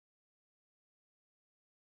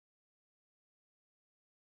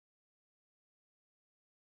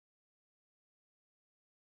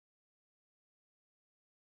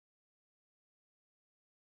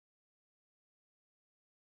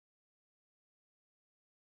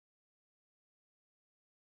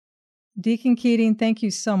Deacon Keating, thank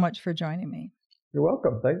you so much for joining me. You're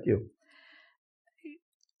welcome. Thank you.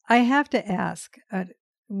 I have to ask,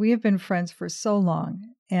 we have been friends for so long,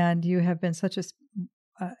 and you have been such an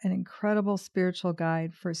incredible spiritual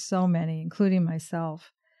guide for so many, including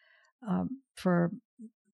myself, for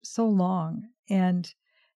so long. And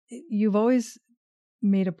you've always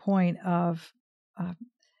made a point of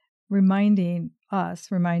reminding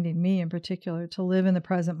me in particular, to live in the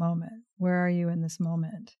present moment. Where are you in this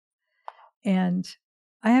moment? And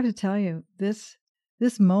I have to tell you, this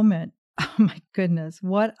moment, oh my goodness,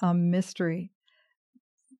 what a mystery.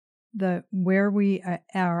 Where we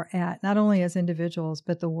are at, not only as individuals,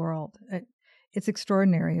 but the world. It's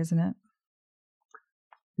extraordinary, isn't it?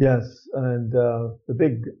 Yes, and the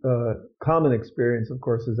big common experience, of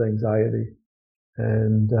course, is anxiety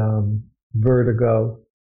and vertigo.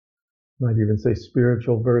 Might even say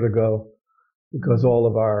spiritual vertigo, because all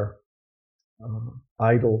of our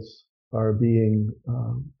idols are being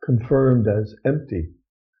confirmed as empty,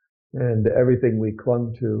 and everything we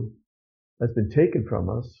clung to has been taken from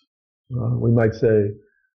us. We might say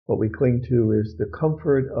what we cling to is the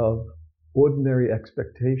comfort of ordinary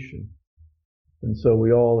expectation. And so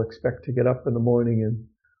we all expect to get up in the morning and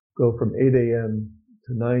go from 8 a.m.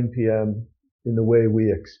 to 9 p.m. in the way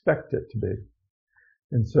we expect it to be.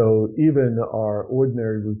 And so even our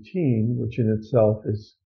ordinary routine, which in itself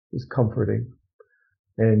is comforting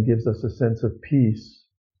and gives us a sense of peace,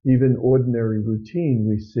 even ordinary routine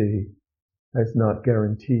we see as not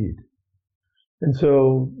guaranteed. And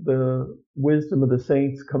so the wisdom of the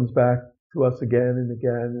saints comes back to us again and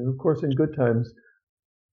again. And of course, in good times,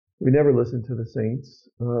 we never listen to the saints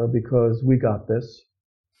because we got this.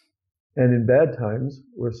 And in bad times,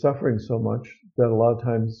 we're suffering so much that a lot of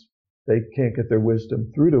times they can't get their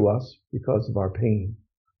wisdom through to us because of our pain.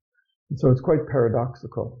 And so it's quite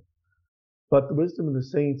paradoxical. But the wisdom of the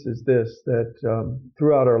saints is this, that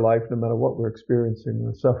throughout our life, no matter what we're experiencing,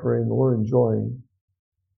 or suffering or enjoying,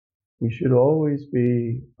 we should always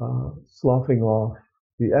be sloughing off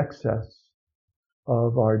the excess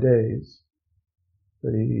of our days,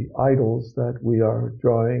 the idols that we are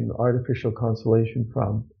drawing artificial consolation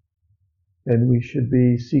from. And we should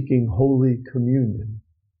be seeking holy communion,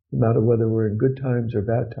 no matter whether we're in good times or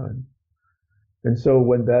bad times. And so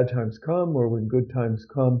when bad times come or when good times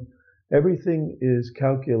come, everything is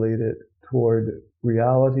calculated toward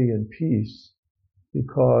reality and peace,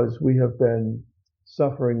 because we have been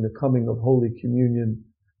suffering the coming of Holy Communion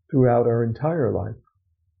throughout our entire life.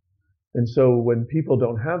 And so when people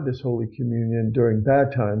don't have this Holy Communion during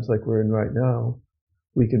bad times, like we're in right now,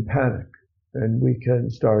 we can panic and we can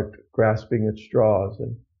start grasping at straws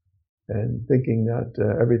and thinking that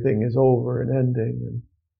everything is over and ending,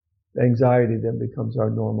 and anxiety then becomes our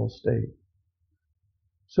normal state.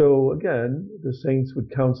 So again, the saints would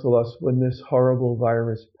counsel us, when this horrible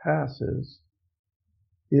virus passes,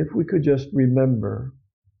 if we could just remember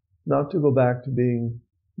not to go back to being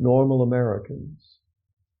normal Americans,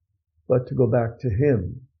 but to go back to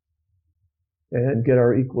Him and get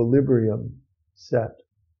our equilibrium set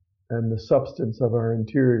and the substance of our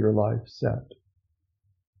interior life set,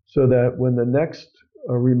 so that when the next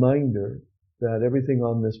reminder that everything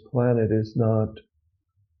on this planet is not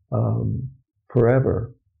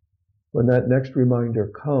forever, when that next reminder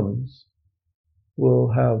comes, we'll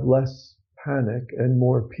have less panic and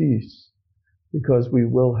more peace, because we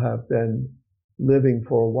will have been living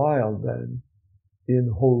for a while then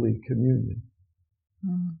in Holy Communion.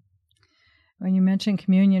 When you mention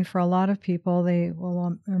communion, for a lot of people,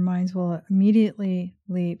 their minds will immediately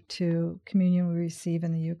leap to communion we receive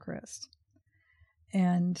in the Eucharist.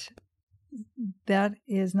 And that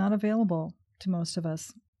is not available to most of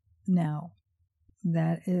us now.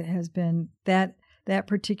 That it has been, that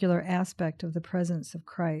particular aspect of the presence of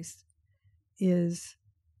Christ he's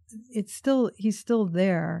still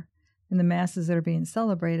there in the masses that are being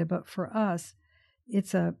celebrated, but for us,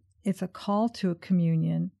 it's a call to a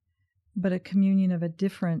communion, but a communion of a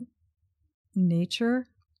different nature.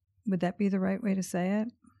 Would that be the right way to say it?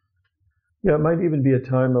 Yeah, it might even be a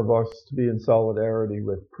time of us to be in solidarity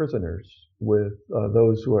with prisoners, with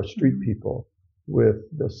those who are street people, with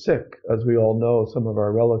the sick. As we all know, some of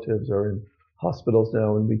our relatives are in hospitals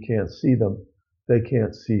now and we can't see them. They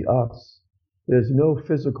can't see us. There's no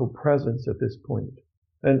physical presence at this point.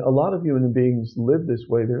 And a lot of human beings live this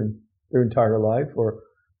way their entire life, or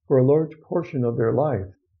for a large portion of their life,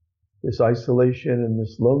 this isolation and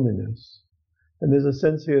this loneliness. And there's a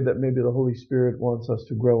sense here that maybe the Holy Spirit wants us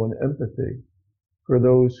to grow in empathy for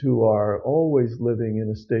those who are always living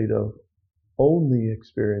in a state of only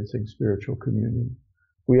experiencing spiritual communion.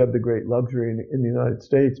 We have the great luxury in the United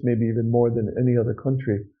States, maybe even more than any other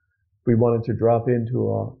country, If we wanted to drop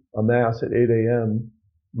into a Mass at 8 a.m.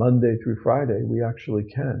 Monday through Friday, we actually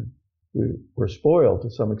can. We're spoiled to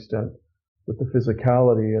some extent with the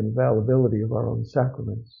physicality and availability of our own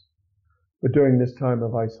sacraments. But during this time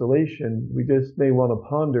of isolation, we just may want to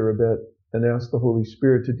ponder a bit and ask the Holy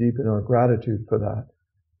Spirit to deepen our gratitude for that.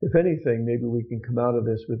 If anything, maybe we can come out of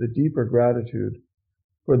this with a deeper gratitude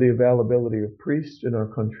for the availability of priests in our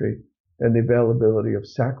country and the availability of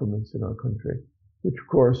sacraments in our country, which of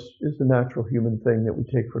course is the natural human thing that we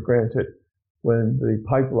take for granted when the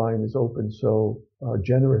pipeline is open so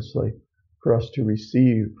generously for us to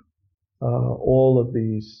receive all of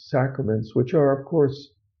these sacraments, which are of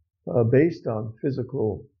course based on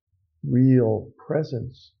physical, real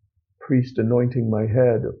presence. Priest anointing my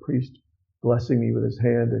head, a priest blessing me with his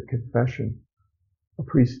hand at confession, a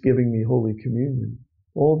priest giving me Holy Communion.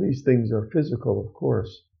 All these things are physical, of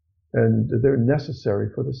course, and they're necessary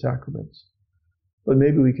for the sacraments. But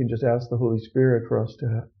maybe we can just ask the Holy Spirit for us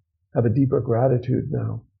to have a deeper gratitude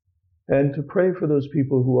now, and to pray for those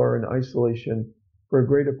people who are in isolation for a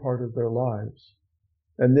greater part of their lives.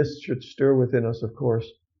 And this should stir within us, of course,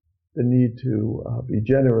 the need to be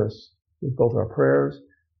generous with both our prayers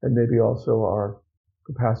and maybe also our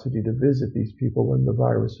capacity to visit these people when the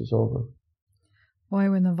virus is over. Boy,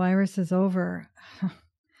 when the virus is over,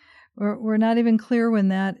 we're not even clear when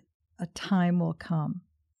that a time will come.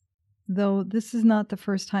 Though this is not the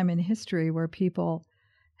first time in history where people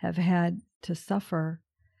have had to suffer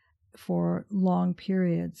for long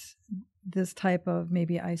periods, this type of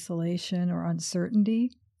maybe isolation or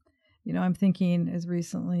uncertainty. You know, I'm thinking as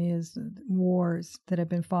recently as wars that have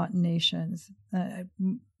been fought in nations.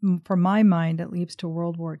 From my mind, it leaps to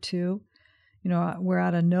World War II. You know, where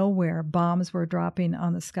out of nowhere, bombs were dropping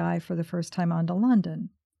on the sky for the first time onto London.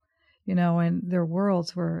 You know, and their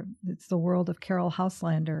worlds were, it's the world of Carol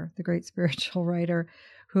Houselander, the great spiritual writer,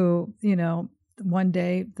 who, you know, one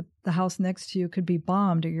day the house next to you could be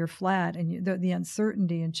bombed or your flat, and the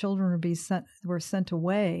uncertainty, and children were sent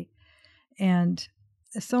away, and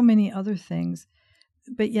so many other things.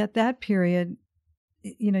 But yet that period,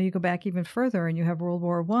 you know, you go back even further and you have World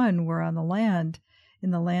War I, where on the land,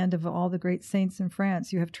 in the land of all the great saints in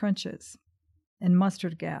France, you have trenches and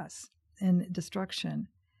mustard gas and destruction.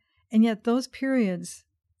 And yet those periods,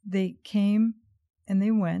 they came and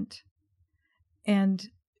they went. And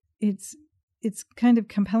it's kind of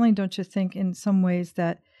compelling, don't you think, in some ways,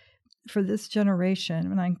 that for this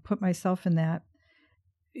generation, and I put myself in that,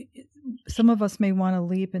 some of us may want to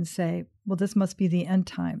leap and say, well, this must be the end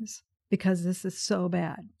times because this is so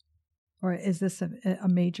bad. Or is this a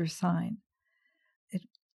major sign?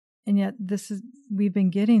 And yet we've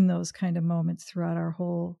been getting those kind of moments throughout our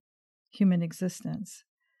whole human existence.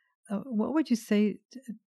 What would you say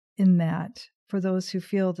in that for those who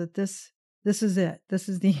feel that this is it, this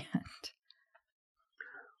is the end?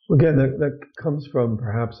 Again, that comes from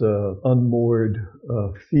perhaps an unmoored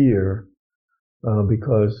fear,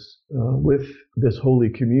 because with this Holy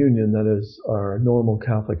Communion, that is our normal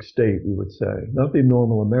Catholic state, we would say, not the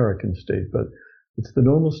normal American state, but it's the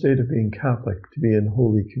normal state of being Catholic, to be in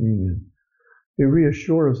Holy Communion. It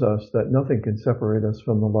reassures us that nothing can separate us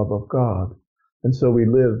from the love of God. And so we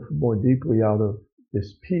live more deeply out of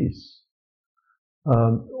this peace.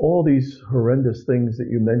 All these horrendous things that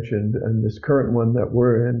you mentioned, and this current one that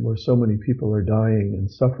we're in, where so many people are dying and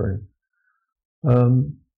suffering,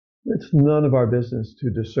 it's none of our business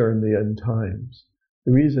to discern the end times.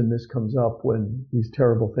 The reason this comes up when these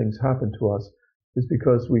terrible things happen to us is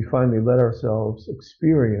because we finally let ourselves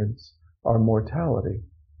experience our mortality.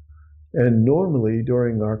 And normally,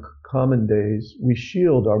 during our common days, we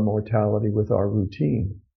shield our mortality with our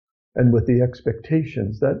routine and with the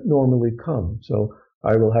expectations that normally come. So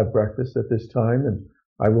I will have breakfast at this time, and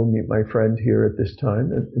I will meet my friend here at this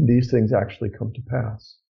time, and these things actually come to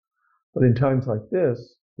pass. But in times like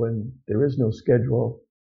this, when there is no schedule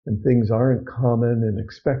and things aren't common and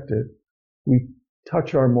expected, we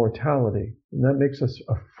touch our mortality, and that makes us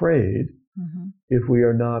afraid if we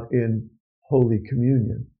are not in Holy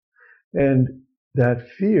Communion. And that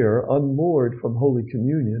fear, unmoored from Holy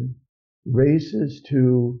Communion, races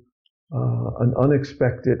to an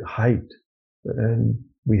unexpected height. And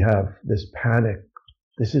we have this panic.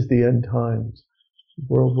 This is the end times.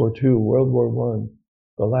 World War II, World War I,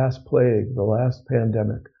 the last plague, the last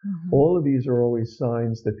pandemic. All of these are always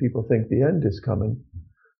signs that people think the end is coming.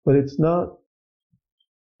 But it's not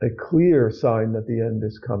a clear sign that the end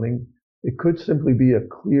is coming. It could simply be a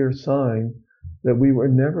clear sign that we were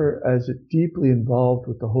never as deeply involved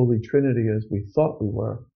with the Holy Trinity as we thought we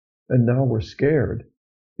were. And now we're scared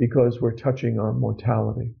because we're touching our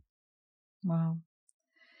mortality. Wow.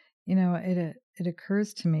 it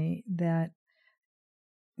occurs to me that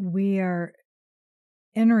we are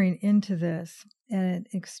entering into this at an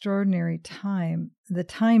extraordinary time. The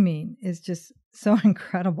timing is just so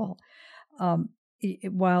incredible.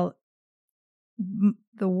 While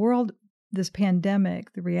the world, this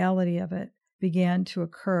pandemic, the reality of it began to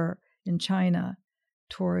occur in China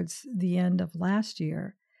towards the end of last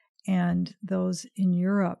year, and those in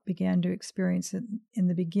Europe began to experience it in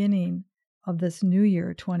the beginning of this new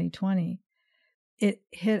year, 2020. It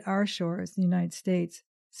hit our shores, the United States,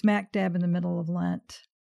 smack dab in the middle of Lent.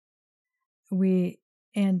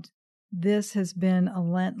 And this has been a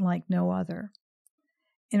Lent like no other.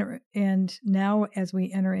 And now as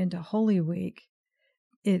we enter into Holy Week,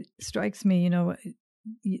 it strikes me,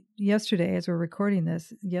 yesterday, as we're recording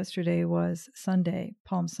this, yesterday was Sunday,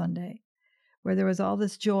 Palm Sunday, where there was all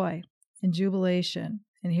this joy and jubilation,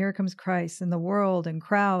 and here comes Christ and the world and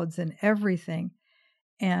crowds and everything.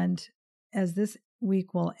 And as this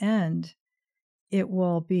week will end, it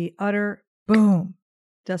will be utter, boom,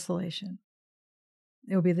 desolation.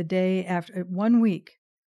 It will be the day after, 1 week,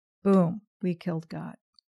 boom, we killed God.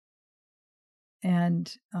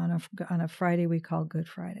 And on a Friday we call Good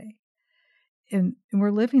Friday. And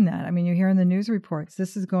we're living that. I mean, you hear in the news reports,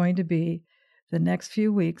 this is going to be, the next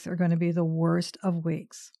few weeks are going to be the worst of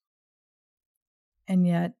weeks. And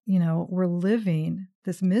yet, we're living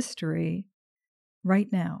this mystery right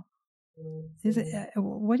now.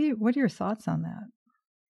 What are your thoughts on that?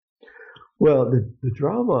 Well, the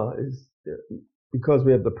drama is because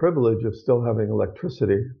we have the privilege of still having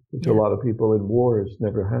electricity, which a lot of people in wars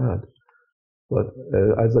never had. But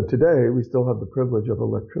as of today, we still have the privilege of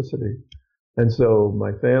electricity. And so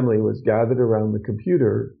my family was gathered around the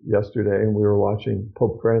computer yesterday, and we were watching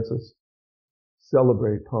Pope Francis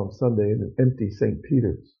celebrate Palm Sunday in an empty St.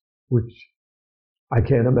 Peter's, which I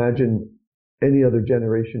can't imagine any other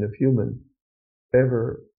generation of human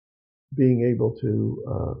ever being able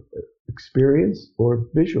to experience or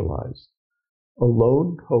visualize a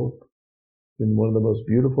lone pope in one of the most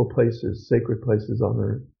beautiful places, sacred places on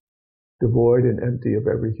earth, devoid and empty of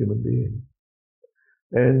every human being.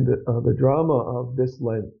 And the drama of this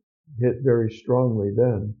Lent hit very strongly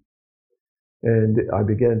then. And I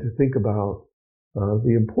began to think about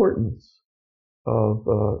the importance of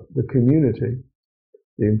the community,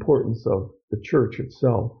 the importance of the church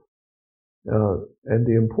itself, and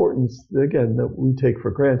the importance, again, that we take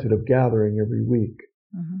for granted of gathering every week.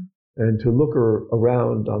 Mm-hmm. And to look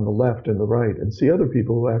around on the left and the right and see other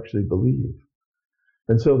people who actually believe.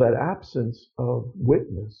 And so that absence of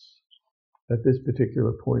witness at this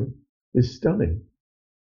particular point is stunning.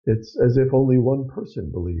 It's as if only one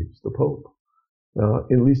person believes, the Pope,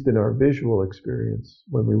 at least in our visual experience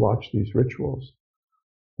when we watch these rituals.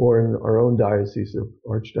 Or in our own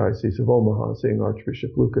Archdiocese of Omaha, seeing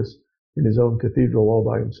Archbishop Lucas in his own cathedral all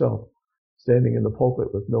by himself, standing in the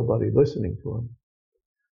pulpit with nobody listening to him.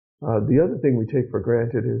 The other thing we take for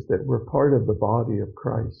granted is that we're part of the body of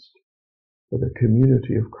Christ, or the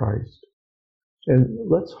community of Christ. And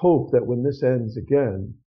let's hope that when this ends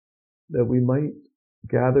again, that we might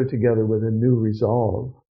gather together with a new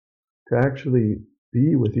resolve to actually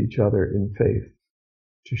be with each other in faith,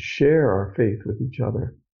 to share our faith with each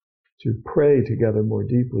other, to pray together more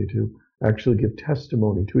deeply, to actually give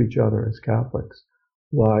testimony to each other as Catholics,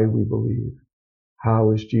 why we believe,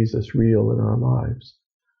 how is Jesus real in our lives.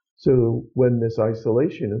 So when this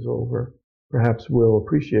isolation is over, perhaps we'll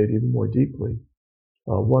appreciate even more deeply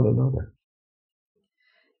one another.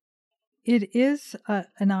 It is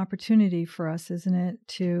an opportunity for us, isn't it,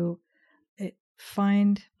 to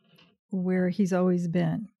find where he's always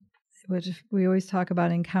been, which we always talk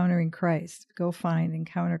about encountering Christ. Go find,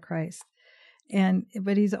 encounter Christ.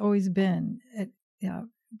 But he's always been.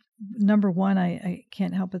 Number one, I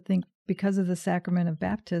can't help but think, because of the sacrament of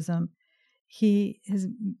baptism, he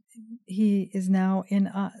is now in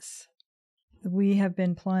us. We have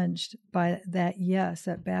been plunged by that yes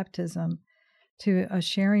at baptism to a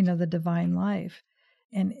sharing of the divine life.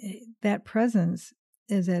 And that presence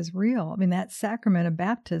is as real. I mean, that sacrament of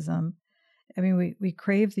baptism, I mean, we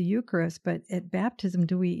crave the Eucharist, but at baptism,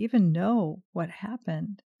 do we even know what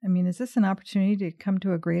happened? I mean, is this an opportunity to come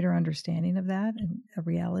to a greater understanding of that and a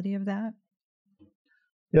reality of that?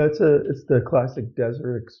 Yeah, it's the classic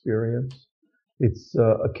desert experience. It's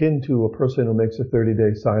akin to a person who makes a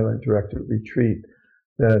 30-day silent directed retreat,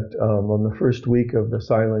 that on the first week of the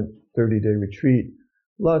silent 30-day retreat,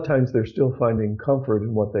 a lot of times they're still finding comfort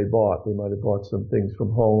in what they bought. They might have bought some things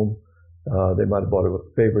from home. They might have bought a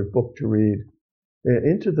favorite book to read.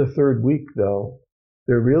 Into the third week, though,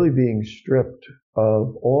 they're really being stripped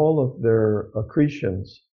of all of their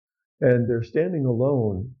accretions and they're standing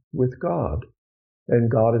alone with God.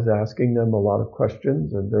 And God is asking them a lot of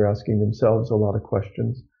questions, and they're asking themselves a lot of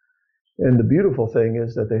questions. And the beautiful thing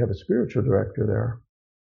is that they have a spiritual director there.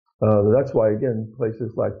 That's why, again,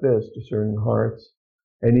 places like this, Discerning Hearts,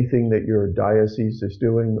 anything that your diocese is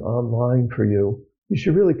doing online for you, you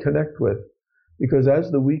should really connect with. Because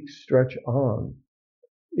as the weeks stretch on,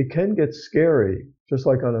 it can get scary, just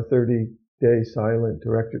like on a 30-day silent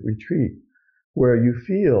directed retreat, where you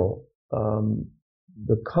feel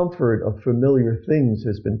the comfort of familiar things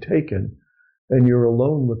has been taken, and you're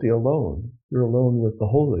alone with the alone. You're alone with the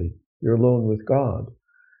holy. You're alone with God.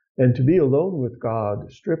 And to be alone with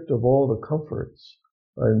God, stripped of all the comforts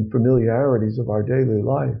and familiarities of our daily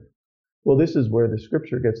life, well, this is where the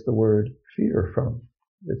scripture gets the word fear from.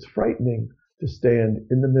 It's frightening to stand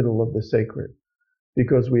in the middle of the sacred,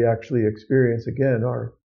 because we actually experience, again,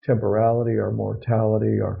 our temporality, our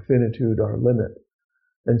mortality, our finitude, our limit.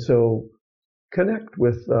 And so connect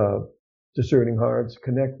with Discerning Hearts,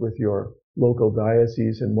 connect with your local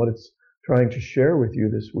diocese and what it's trying to share with you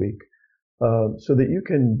this week, so that you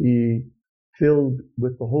can be filled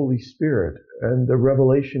with the Holy Spirit and the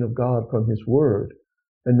revelation of God from His Word,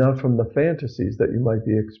 and not from the fantasies that you might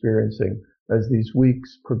be experiencing as these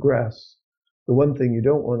weeks progress. The one thing you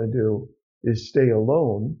don't want to do is stay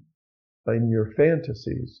alone in your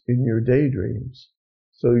fantasies, in your daydreams.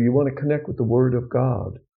 So you want to connect with the Word of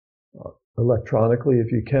God, electronically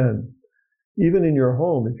if you can. Even in your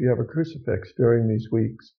home, if you have a crucifix during these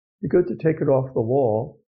weeks, it's good to take it off the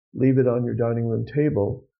wall, leave it on your dining room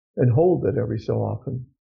table, and hold it every so often,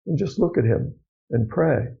 and just look at Him and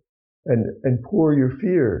pray, and pour your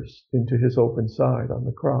fears into His open side on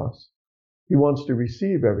the cross. He wants to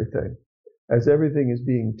receive everything. As everything is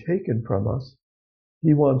being taken from us,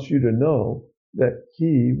 He wants you to know that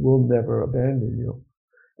He will never abandon you.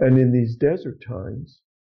 And in these desert times,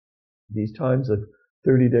 these times of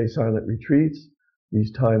 30-day silent retreats,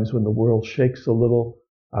 these times when the world shakes a little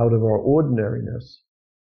out of our ordinariness,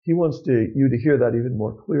 He wants you to hear that even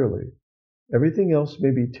more clearly. Everything else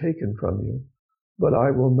may be taken from you, but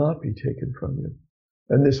I will not be taken from you.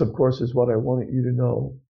 And this, of course, is what I wanted you to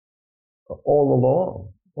know all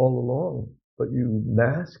along. But you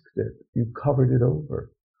masked it. You covered it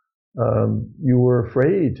over. You were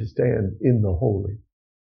afraid to stand in the holy.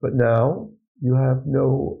 But now you have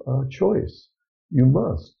no choice. You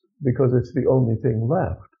must, because it's the only thing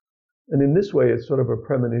left. And in this way, it's sort of a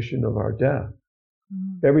premonition of our death.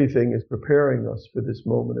 Mm-hmm. Everything is preparing us for this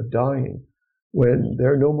moment of dying, when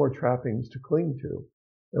there are no more trappings to cling to,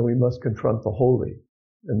 and we must confront the holy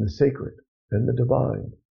and the sacred and the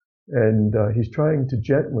divine. And He's trying to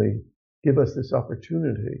gently give us this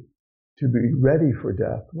opportunity to be ready for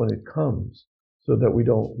death when it comes, so that we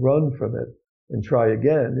don't run from it and try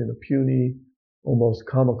again in a puny, almost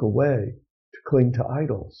comical way to cling to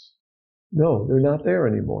idols. No, they're not there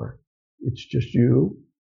anymore. It's just you.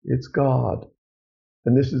 It's God.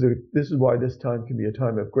 And this is why this time can be a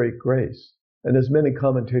time of great grace. And as many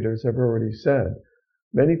commentators have already said,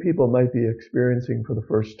 many people might be experiencing for the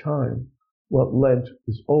first time what Lent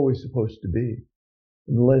is always supposed to be.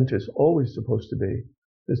 And Lent is always supposed to be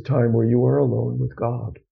this time where you are alone with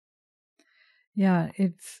God. Yeah,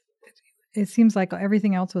 it seems like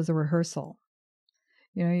everything else was a rehearsal.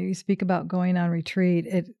 You know, you speak about going on retreat.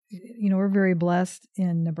 We're very blessed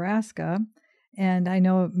in Nebraska, and I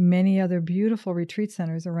know many other beautiful retreat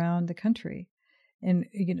centers around the country. And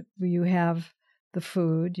you have the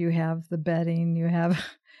food, you have the bedding, you have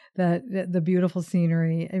the beautiful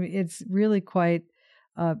scenery. I mean, it's really quite.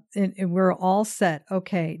 And we're all set.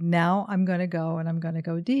 Okay, now I'm going to go, and I'm going to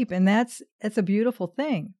go deep, and it's a beautiful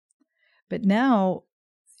thing. But now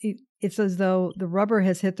it's as though the rubber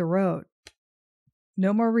has hit the road.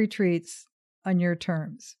 No more retreats on your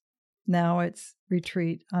terms. Now it's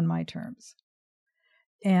retreat on my terms.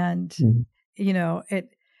 And,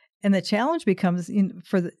 and the challenge becomes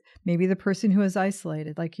maybe the person who is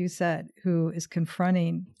isolated, like you said, who is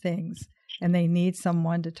confronting things and they need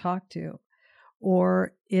someone to talk to.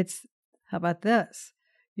 Or how about this?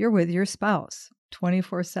 You're with your spouse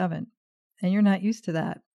 24/7 and you're not used to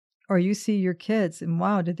that. Or you see your kids and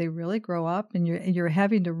wow, did they really grow up? And you're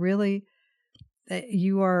having to really,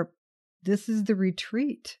 this is the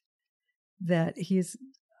retreat that He's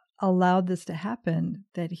allowed this to happen,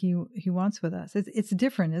 that he wants with us. It's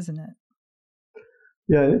different, isn't it?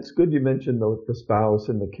 Yeah, and it's good you mentioned the spouse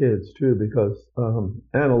and the kids too, because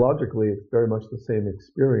analogically, it's very much the same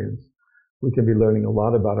experience. We can be learning a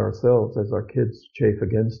lot about ourselves as our kids chafe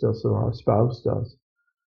against us or our spouse does.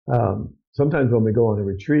 Sometimes when we go on a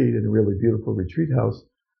retreat in a really beautiful retreat house,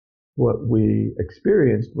 what we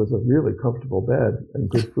experienced was a really comfortable bed and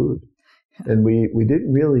good food. And we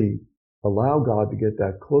didn't really allow God to get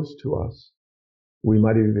that close to us. We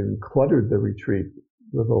might have even cluttered the retreat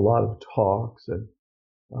with a lot of talks and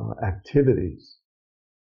activities.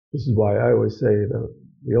 This is why I always say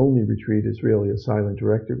the only retreat is really a silent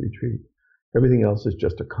directed retreat. Everything else is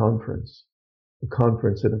just a conference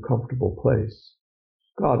in a comfortable place.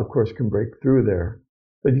 God, of course, can break through there,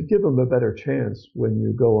 but you give him a better chance when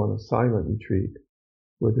you go on a silent retreat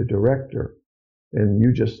with a director and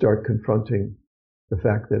you just start confronting the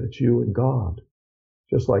fact that it's you and God.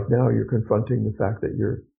 Just like now you're confronting the fact that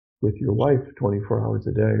you're with your wife 24 hours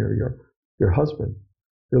a day or your husband.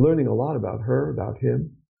 You're learning a lot about her, about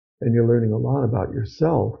him, and you're learning a lot about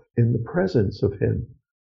yourself in the presence of him,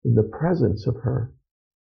 in the presence of her.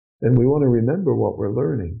 And we want to remember what we're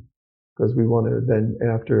learning, because we want to then,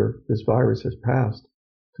 after this virus has passed,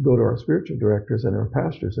 to go to our spiritual directors and our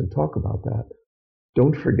pastors and talk about that.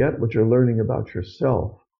 Don't forget what you're learning about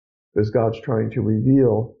yourself, because God's trying to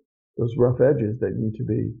reveal those rough edges that need to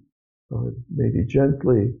be maybe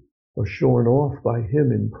gently or shorn off by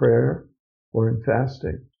him in prayer or in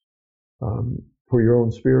fasting for your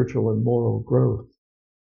own spiritual and moral growth.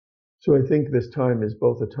 So I think this time is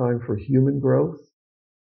both a time for human growth,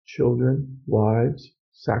 children, wives,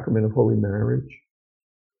 sacrament of holy marriage.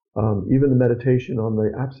 Even the meditation on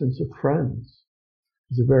the absence of friends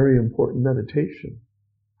is a very important meditation.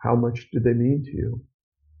 How much do they mean to you?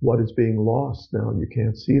 What is being lost now? You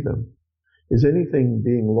can't see them. Is anything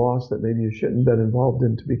being lost that maybe you shouldn't have been involved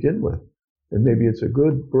in to begin with? And maybe it's a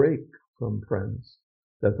good break from friends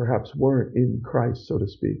that perhaps weren't in Christ, so to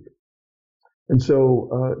speak. And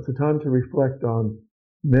so it's a time to reflect on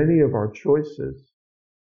many of our choices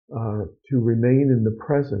to remain in the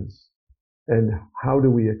presence, and how do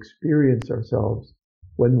we experience ourselves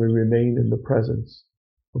when we remain in the presence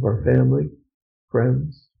of our family,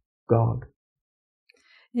 friends, God.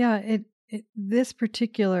 Yeah, this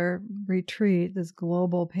particular retreat, this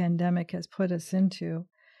global pandemic has put us into,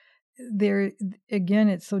 there again,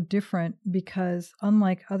 it's so different because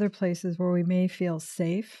unlike other places where we may feel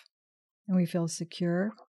safe and we feel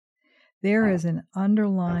secure, there is an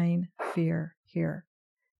underlying fear here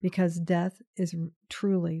because death is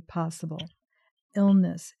truly possible.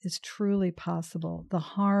 Illness is truly possible. The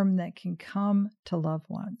harm that can come to loved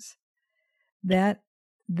ones. That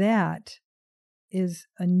is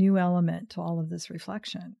a new element to all of this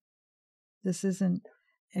reflection. This isn't,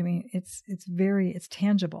 I mean, it's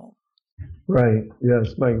tangible. Right.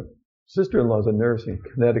 Yes. My sister-in-law's a nurse in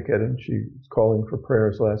Connecticut, and she was calling for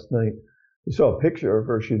prayers last night. We saw a picture of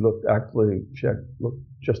her. She looked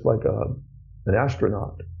just like an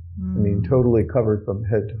astronaut. I mean, totally covered from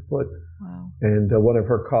head to foot. Wow. And one of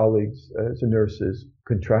her colleagues, as a nurse, has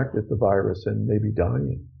contracted the virus and may be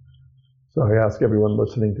dying. So I ask everyone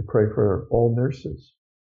listening to pray for all nurses.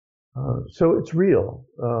 So it's real.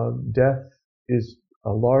 Death is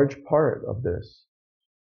a large part of this.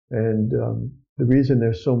 And the reason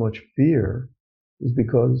there's so much fear is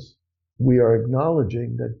because we are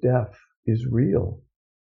acknowledging that death is real.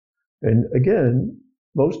 And again,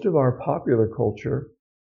 most of our popular culture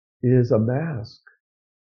is a mask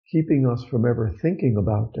keeping us from ever thinking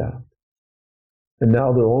about death. And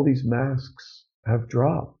now that all these masks have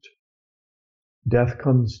dropped, death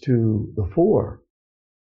comes to the fore.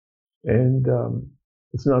 And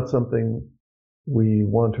it's not something we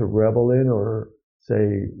want to revel in or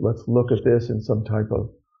say, let's look at this in some type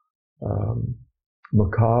of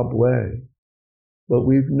macabre way. But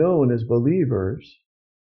we've known as believers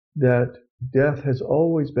that death has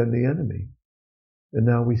always been the enemy. And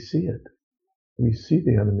now we see it. We see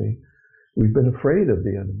the enemy. We've been afraid of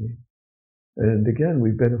the enemy. And again,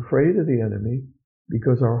 we've been afraid of the enemy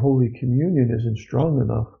because our Holy Communion isn't strong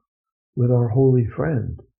enough with our holy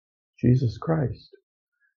friend, Jesus Christ.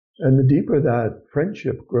 And the deeper that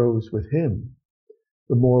friendship grows with him,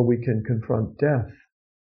 the more we can confront death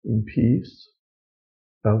in peace,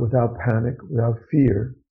 without panic, without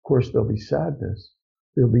fear. Of course, there'll be sadness.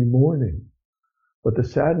 There'll be mourning. But the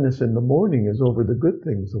sadness and the mourning is over the good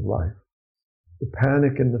things of life. The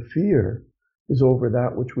panic and the fear is over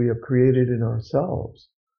that which we have created in ourselves,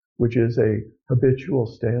 which is a habitual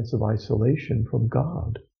stance of isolation from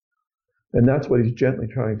God. And that's what he's gently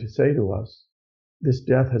trying to say to us. This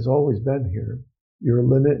death has always been here. Your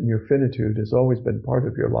limit and your finitude has always been part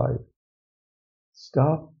of your life.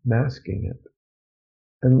 Stop masking it.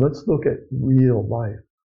 And let's look at real life.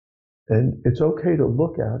 And it's okay to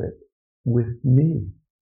look at it with me.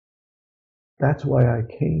 That's why I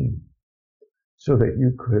came. So that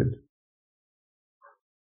you could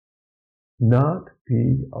not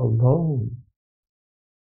be alone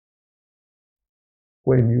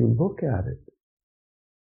when you look at it.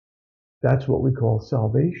 That's what we call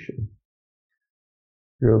salvation.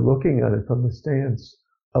 You're looking at it from the stance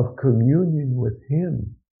of communion with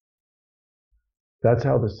Him. That's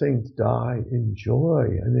how the saints die in joy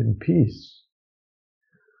and in peace.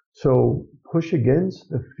 So push against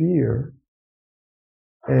the fear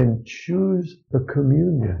and choose the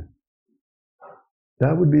communion.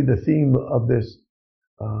 That would be the theme of this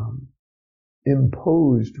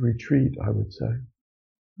imposed retreat, I would say.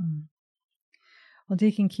 Well,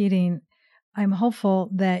 Deacon Keating, I'm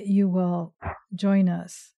hopeful that you will join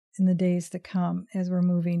us in the days to come as we're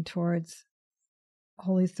moving towards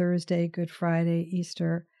Holy Thursday, Good Friday,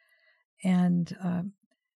 Easter, and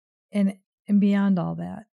beyond all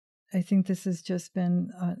that. I think this has just been,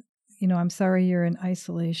 I'm sorry you're in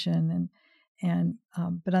isolation,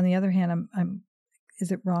 but on the other hand,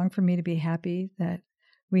 is it wrong for me to be happy that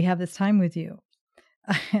we have this time with you?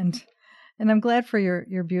 And I'm glad for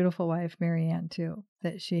your beautiful wife, Marianne, too,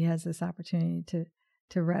 that she has this opportunity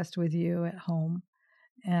to rest with you at home.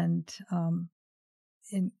 And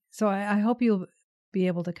so I hope you'll be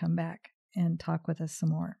able to come back and talk with us some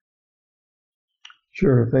more.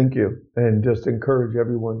 Sure, thank you. And just encourage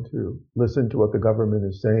everyone to listen to what the government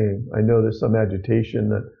is saying. I know there's some agitation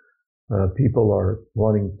that people are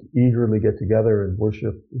wanting to eagerly get together and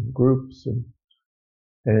worship in groups.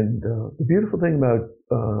 And the beautiful thing about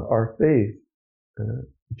our faith,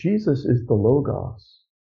 Jesus is the Logos,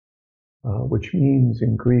 which means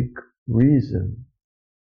in Greek reason.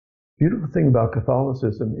 Beautiful thing about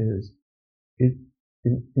Catholicism is it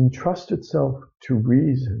entrusts itself to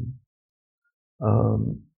reason.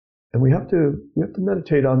 And we have to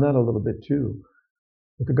meditate on that a little bit too.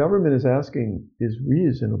 What the government is asking is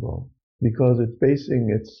reasonable because it's basing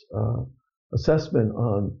its assessment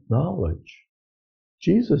on knowledge.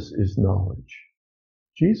 Jesus is knowledge.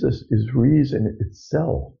 Jesus is reason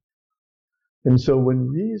itself. And so when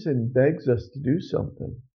reason begs us to do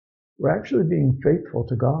something, we're actually being faithful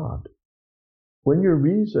to God. When you're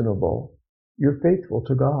reasonable, you're faithful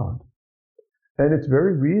to God. And it's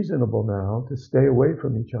very reasonable now to stay away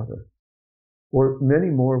from each other, or many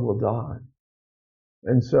more will die.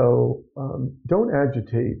 And so don't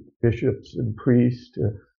agitate bishops and priests to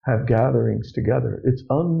have gatherings together. It's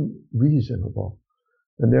unreasonable.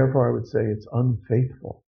 And therefore I would say it's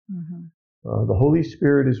unfaithful. Mm-hmm. The Holy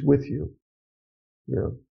Spirit is with you.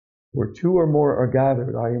 Where two or more are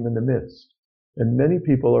gathered, I am in the midst. And many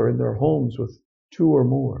people are in their homes with two or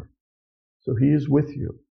more. So He is with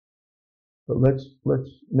you. But let's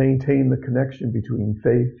maintain the connection between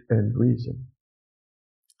faith and reason.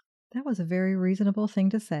 That was a very reasonable thing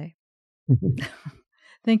to say.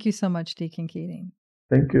 Thank you so much, Deacon Keating.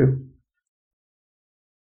 Thank you.